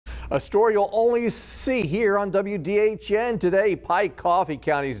A story you'll only see here on WDHN today. Pike Coffee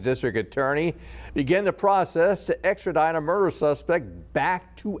County's district attorney began the process to extradite a murder suspect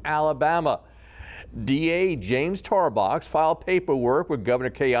back to Alabama. DA James Tarbox filed paperwork with Governor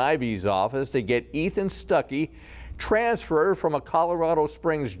Kay Ivey's office to get Ethan Stuckey transferred from a Colorado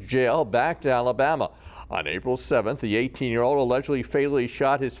Springs jail back to Alabama. On April 7th, the 18-year-old allegedly fatally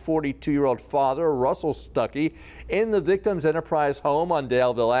shot his 42-year-old father, Russell Stuckey, in the victim's Enterprise home on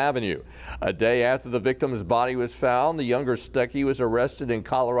Daleville Avenue. A day after the victim's body was found, the younger Stuckey was arrested in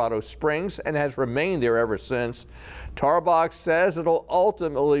Colorado Springs and has remained there ever since. Tarbox says it'll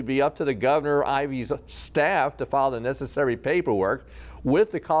ultimately be up to the Governor Ivey's staff to file the necessary paperwork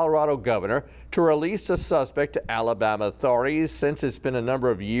with the Colorado governor to release the suspect to Alabama authorities, since it's been a number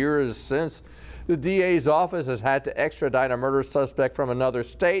of years since the DA's office has had to extradite a murder suspect from another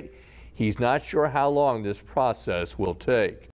state. He's not sure how long this process will take.